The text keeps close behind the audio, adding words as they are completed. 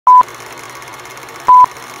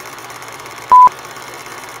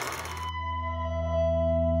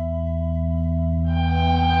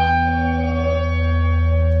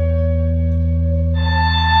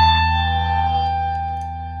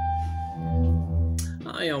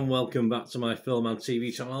Hi and welcome back to my film and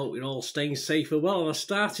TV channel. I hope you're all staying safe and well. I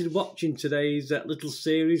started watching today's little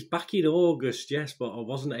series back in August, yes, but I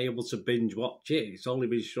wasn't able to binge watch it. It's only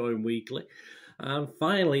been showing weekly. And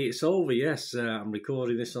finally it's over, yes. I'm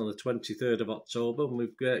recording this on the 23rd of October and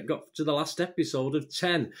we've got to the last episode of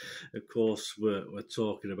 10. Of course, we're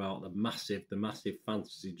talking about the massive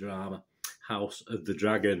fantasy drama House of the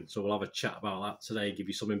Dragon. So we'll have a chat about that today, give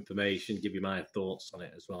you some information, give you my thoughts on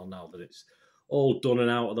it as well now that it's all done and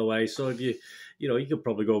out of the way. So if you could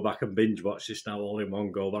probably go back and binge watch this now all in one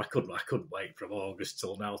go, but I couldn't wait from August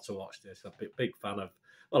till now to watch this. I'm a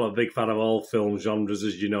big fan of all film genres,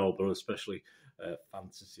 as you know, but especially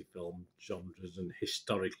fantasy film genres and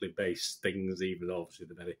historically based things, even obviously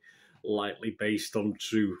they're very lightly based on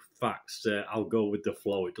true facts. I'll go with the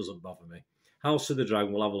flow, it doesn't bother me. House of the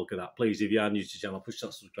Dragon, we'll have a look at that. Please, if you are new to the channel, push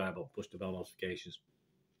that subscribe button, push the bell notifications.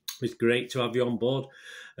 It's great to have you on board.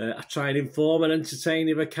 I try and inform and entertain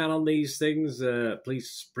if I can on these things.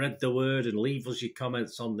 Please spread the word and leave us your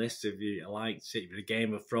comments on this if you liked it. If you're a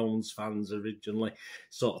Game of Thrones fans originally,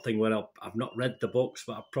 sort of thing where I've not read the books,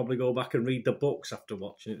 but I'll probably go back and read the books after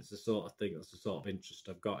watching it. It's the sort of thing, that's the sort of interest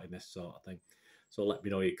I've got in this sort of thing. So let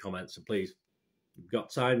me know your comments and please, if you've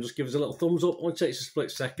got time, just give us a little thumbs up. It only takes a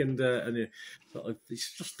split second, and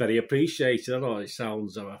it's just very appreciated. I know it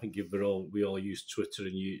sounds. I think we all use Twitter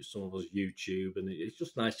and some of us YouTube, and it's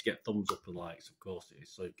just nice to get thumbs up and likes. Of course, it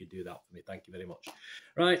is. So if you can do that for me, thank you very much.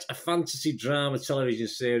 Right, a fantasy drama television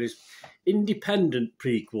series, independent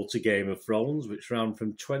prequel to Game of Thrones, which ran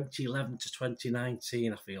from 2011 to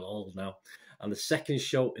 2019. I feel old now. And the second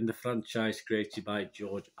show in the franchise created by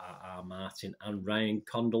George R.R. Martin and Ryan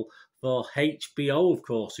Condal for HBO, of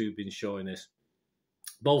course, who've been showing this.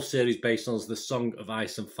 Both series based on The Song of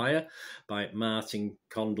Ice and Fire by Martin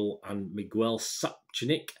Condal and Miguel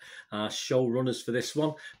Sapochnik are showrunners for this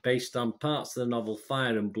one. Based on parts of the novel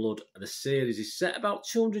Fire and Blood, the series is set about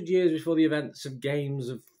 200 years before the events of Game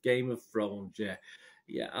of Thrones.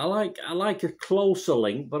 Yeah, I like a closer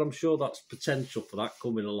link, but I'm sure that's potential for that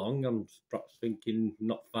coming along. I'm perhaps thinking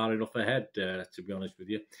not far enough ahead, to be honest with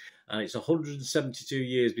you. And it's 172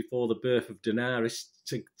 years before the birth of Daenerys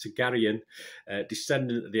Targaryen,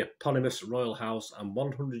 descendant of the eponymous royal house, and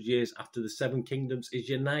 100 years after the Seven Kingdoms is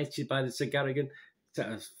united by the Targaryen.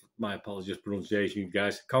 My apologies, pronunciation,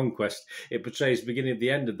 guys. Conquest. It portrays the beginning of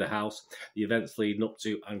the end of the house, the events leading up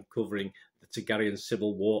to and covering the Targaryen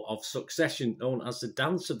civil war of succession, known as the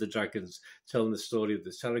Dance of the Dragons, telling the story of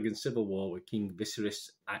the Targaryen civil war with King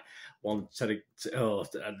Viserys and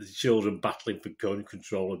the children battling for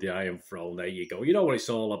control of the Iron Throne. There you go. You know what it's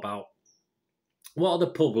all about. What are the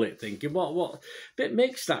public thinking? What? Bit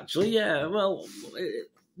mixed, actually. Yeah, well,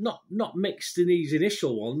 not mixed in these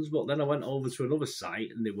initial ones, but then I went over to another site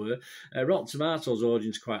and they were. Rotten Tomatoes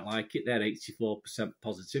audience quite like it. They're 84%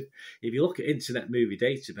 positive. If you look at Internet Movie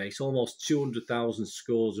Database, almost 200,000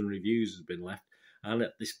 scores and reviews has been left. And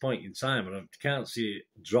at this point in time, I can't see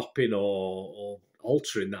it dropping or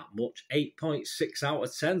altering that much. 8.6 out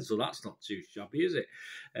of 10, so that's not too shabby, is it?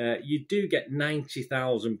 You do get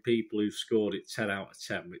 90,000 people who've scored it 10 out of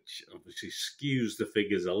 10, which obviously skews the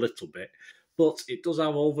figures a little bit. But it does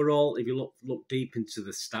have overall, if you look deep into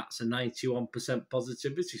the stats, a 91%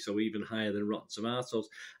 positivity, so even higher than Rotten Tomatoes.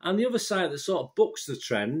 And the other side that sort of bucks the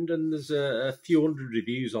trend, and there's a few hundred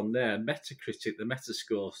reviews on there, Metacritic, the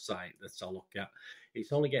Metascore site that I look at,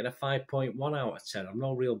 it's only getting a 5.1 out of 10. I've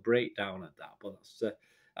no real breakdown at that, but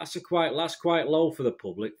that's quite low for the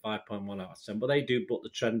public, 5.1 out of 10. But they do buck the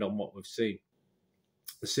trend on what we've seen.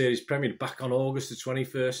 The series premiered back on August the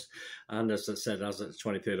 21st, and as I said, as of the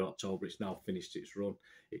 23rd of October, it's now finished its run.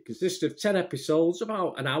 It consists of 10 episodes,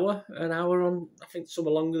 about an hour on, I think some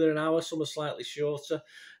are longer than an hour, some are slightly shorter.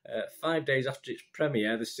 5 days after its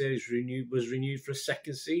premiere, the series was renewed for a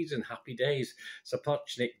second season. Happy days.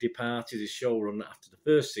 Sapochnik departed as showrunner after the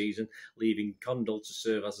first season, leaving Condal to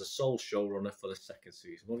serve as the sole showrunner for the second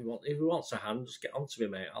season. Well, if he wants a hand, just get on to me,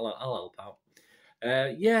 mate. I'll help out.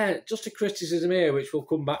 Yeah, just a criticism here, which we'll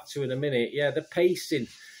come back to in a minute. Yeah, the pacing,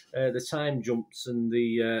 the time jumps and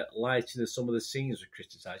the lighting of some of the scenes were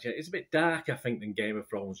criticised. Yeah, it's a bit dark, I think, than Game of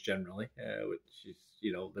Thrones generally, which is,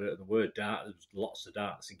 the word dark, there's lots of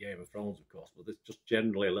darkness in Game of Thrones, of course, but there's just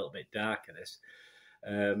generally a little bit darker this.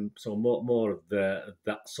 So more of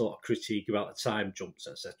that sort of critique about the time jumps,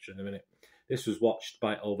 etc. in a minute. This was watched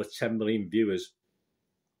by over 10 million viewers.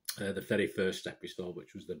 The very first episode,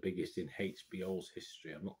 which was the biggest in HBO's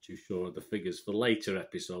history. I'm not too sure of the figures for later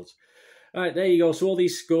episodes. Right, there you go. So all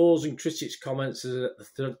these scores and critics' comments are at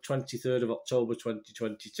the 23rd of October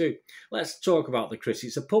 2022. Let's talk about the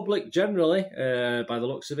critics. The public generally, by the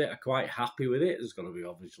looks of it, are quite happy with it. There's going to be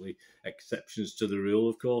obviously exceptions to the rule,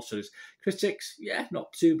 of course. So there's critics, yeah,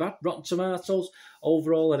 not too bad. Rotten Tomatoes,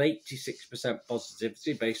 overall at 86%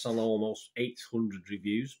 positivity based on almost 800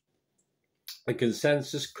 reviews. A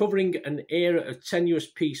consensus covering an era of tenuous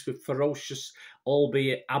peace with ferocious,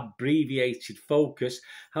 albeit abbreviated focus.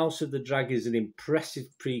 House of the Dragon is an impressive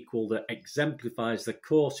prequel that exemplifies the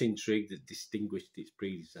court intrigue that distinguished its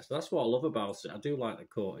predecessor. That's what I love about it. I do like the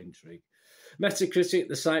court intrigue. Metacritic,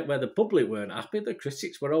 the site where the public weren't happy, the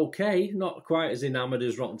critics were okay, not quite as enamoured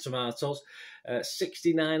as Rotten Tomatoes.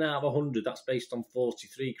 69 out of 100, that's based on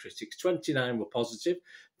 43 critics. 29 were positive.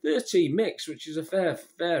 13 mixed, which is a fair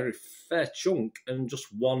chunk, and just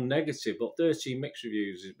one negative. But 13 mixed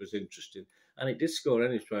reviews was interesting, and it did score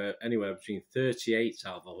anywhere between 38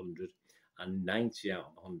 out of 100 and 90 out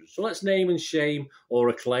of 100. So let's name and shame or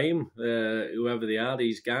acclaim whoever they are,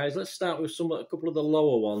 these guys. Let's start with a couple of the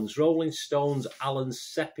lower ones. Rolling Stone's Alan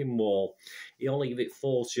Sepinwall. He only gave it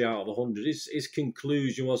 40 out of 100. His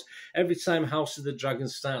conclusion was, every time House of the Dragon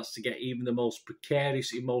starts to get even the most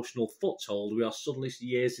precarious emotional foothold, we are suddenly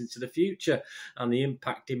years into the future, and the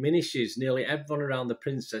impact diminishes. Nearly everyone around the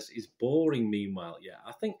princess is boring meanwhile. Yeah,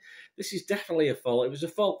 I think this is definitely a fault. It was a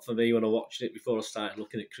fault for me when I watched it before I started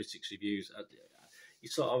looking at critics' reviews.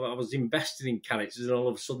 I was invested in characters, and all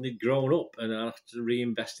of a sudden they'd grown up, and I had to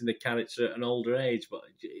reinvest in the character at an older age. But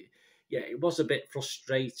yeah, it was a bit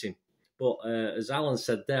frustrating. But as Alan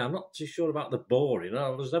said there, I'm not too sure about the boring. I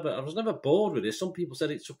was never bored with this. Some people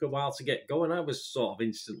said it took a while to get going. I was sort of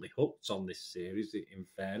instantly hooked on this series. In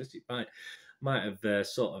fairness, it might have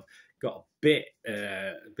sort of got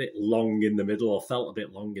a bit long in the middle, or felt a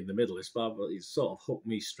bit long in the middle. But it sort of hooked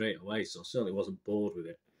me straight away. So I certainly wasn't bored with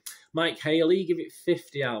it. Mike Haley gave it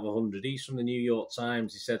 50 out of 100. He's from the New York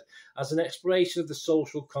Times. He said, as an exploration of the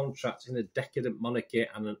social contract in a decadent monarchy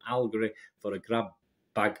and an allegory for a grab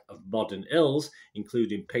bag of modern ills,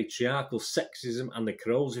 including patriarchal sexism and the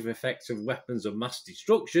corrosive effects of weapons of mass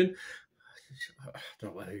destruction. I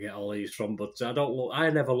don't know where you get all these from, but I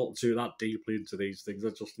never look too that deeply into these things. I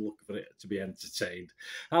just look for it to be entertained.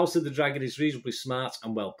 House of the Dragon is reasonably smart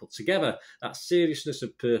and well put together. That seriousness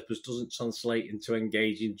of purpose doesn't translate into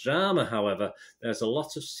engaging drama, however. There's a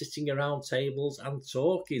lot of sitting around tables and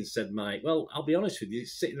talking, said Mike. Well, I'll be honest with you,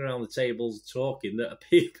 it's sitting around the tables talking that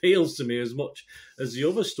appeals to me as much as the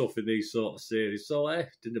other stuff in these sort of series. So it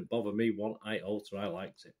didn't bother me one iota. I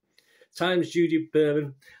liked it. Times Judy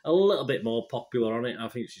Berman, a little bit more popular on it. I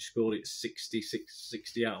think she scored it 60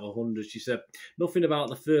 out of 100. She said, nothing about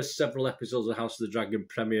the first several episodes of House of the Dragon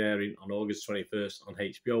premiering on August 21st on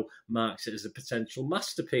HBO marks it as a potential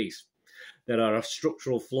masterpiece. There are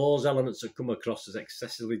structural flaws, elements that come across as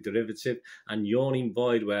excessively derivative, and yawning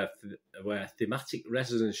void where thematic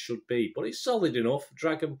resonance should be. But it's solid enough.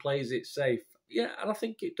 Dragon plays it safe. Yeah, and I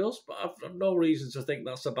think it does, but I've no reason to think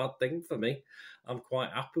that's a bad thing for me. I'm quite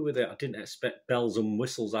happy with it. I didn't expect bells and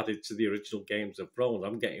whistles added to the original Games of Thrones.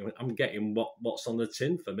 I'm getting what's on the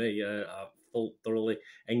tin for me. I'm thoroughly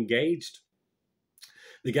engaged.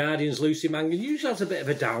 The Guardian's Lucy Mangan usually has a bit of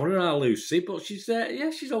a downer, our Lucy, but she's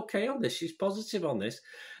okay on this. She's positive on this.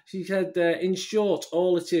 She said, in short,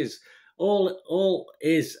 all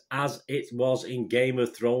is as it was in Game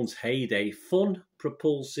of Thrones heyday: fun,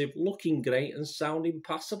 propulsive, looking great, and sounding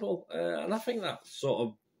passable. And I think that sort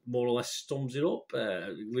of more or less sums it up.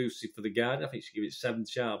 Lucy for the Guardian, I think she gave it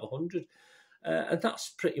 70 out of 100. And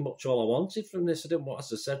that's pretty much all I wanted from this. I didn't want,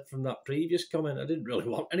 as I said from that previous comment, I didn't really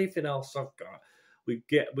want anything else. We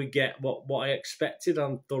get what I expected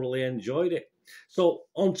and thoroughly enjoyed it. So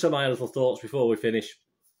on to my little thoughts before we finish.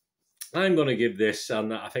 I'm going to give this,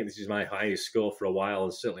 and I think this is my highest score for a while,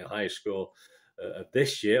 and certainly a highest score of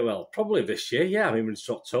this year. Well, probably this year, yeah. I mean, it's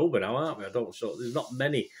October now, aren't we? There's not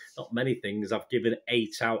many things I've given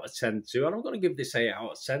 8 out of 10 to, and I'm going to give this 8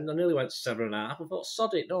 out of 10. I nearly went 7.5. I thought,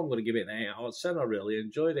 sod it, no, I'm going to give it an 8 out of 10. I really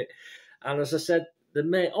enjoyed it. And as I said,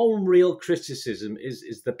 the own real criticism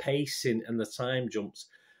is the pacing and the time jumps.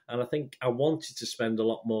 And I think I wanted to spend a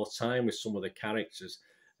lot more time with some of the characters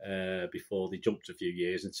before they jumped a few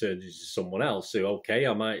years and turned into someone else. So okay,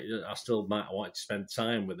 I still might want to spend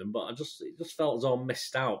time with them, but it just felt as though I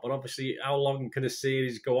missed out. But obviously, how long can a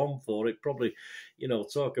series go on for? It probably,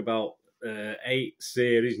 talk about 8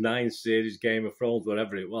 series, 9 series, Game of Thrones,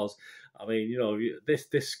 whatever it was. I mean, this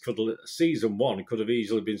season 1 could have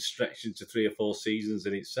easily been stretched into 3 or 4 seasons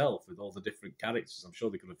in itself with all the different characters. I'm sure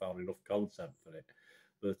they could have found enough content for it.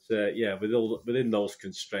 But yeah, within those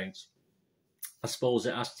constraints, I suppose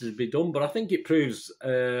it has to be done. But I think it proves,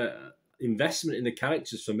 investment in the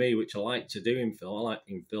characters for me, which I like to do in film. I like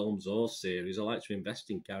in films or series. I like to invest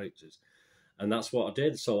in characters, and that's what I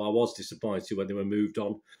did. So I was disappointed when they were moved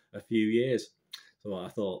on a few years. So I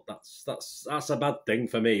thought that's a bad thing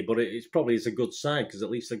for me, but it's probably a good sign because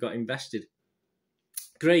at least I got invested.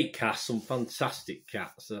 Great cast, some fantastic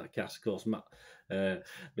cast. Of course,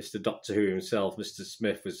 Mr. Doctor Who himself, Mr.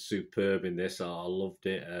 Smith, was superb in this. I loved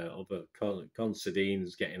it.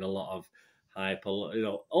 Considine's getting a lot of hype.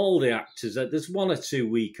 All the actors. There's one or two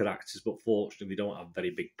weaker actors, but fortunately, they don't have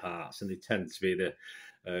very big parts, and they tend to be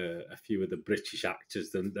a few of the British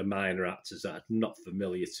actors, the minor actors that are not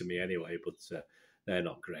familiar to me anyway, but they're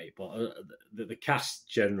not great. But the cast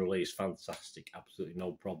generally is fantastic. Absolutely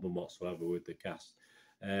no problem whatsoever with the cast.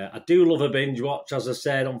 I do love a binge watch, as I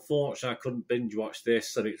said. Unfortunately, I couldn't binge watch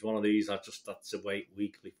this, and it's one of these I just had to wait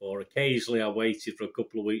weekly for. Occasionally, I waited for a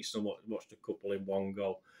couple of weeks and watched a couple in one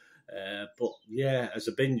go. But yeah, as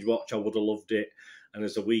a binge watch, I would have loved it, and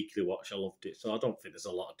as a weekly watch, I loved it. So I don't think there's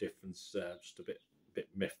a lot of difference. Just a bit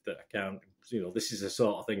miffed that I can't. This is the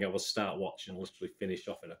sort of thing I would start watching and literally finish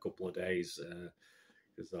off in a couple of days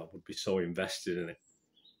because I would be so invested in it.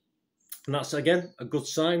 And that's, again, a good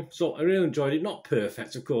sign. So I really enjoyed it. Not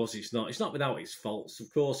perfect, of course it's not. It's not without its faults,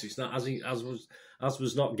 of course it's not, as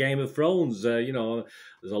was not Game of Thrones. There's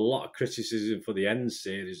a lot of criticism for the end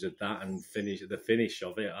series of that and the finish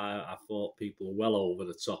of it. I thought people were well over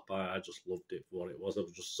the top. I just loved it for what it was. I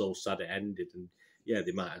was just so sad it ended. And yeah,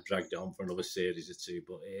 they might have dragged it on for another series or two,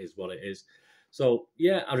 but it is what it is. So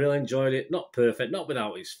yeah, I really enjoyed it. Not perfect, not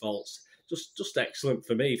without its faults. Just excellent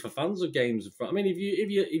for me, for fans of Games of Thrones. I mean, if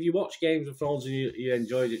you watch Games of Thrones and you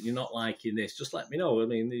enjoyed it and you're not liking this, just let me know. I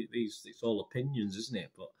mean, it's all opinions, isn't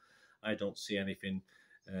it? But I don't see anything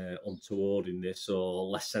untoward in this or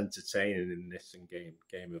less entertaining in this than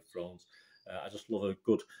Game of Thrones. I just love a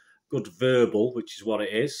good verbal, which is what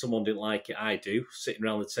it is. Someone didn't like it, I do. Sitting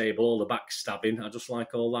around the table, all the backstabbing. I just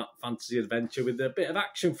like all that fantasy adventure with a bit of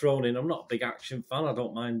action thrown in. I'm not a big action fan. I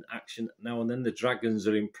don't mind action now and then. The dragons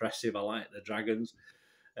are impressive. I like the dragons.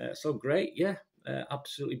 So great, yeah.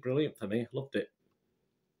 Absolutely brilliant for me. Loved it.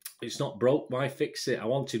 It's not broke, why fix it? I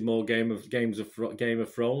wanted more Game of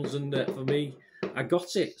Thrones, and for me, I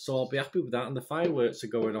got it. So I'll be happy with that. And the fireworks are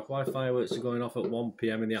going off. Why fireworks are going off at 1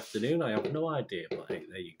 p.m. in the afternoon? I have no idea. But hey,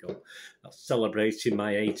 there you go. That's celebrating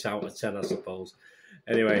my 8 out of 10, I suppose.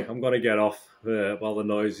 Anyway, I'm going to get off while the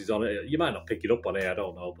noise is on it. You might not pick it up on here, I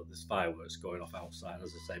don't know. But there's fireworks going off outside,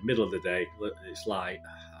 as I say. Middle of the day. It's light.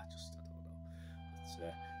 I don't know.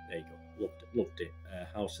 But, there you go. Loved it.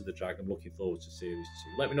 House of the Dragon. Looking forward to Series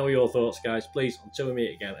 2. Let me know your thoughts, guys. Please, until we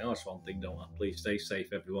meet again. That's one thing, don't I? Please stay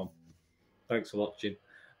safe, everyone. Thanks for watching.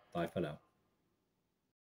 Bye for now.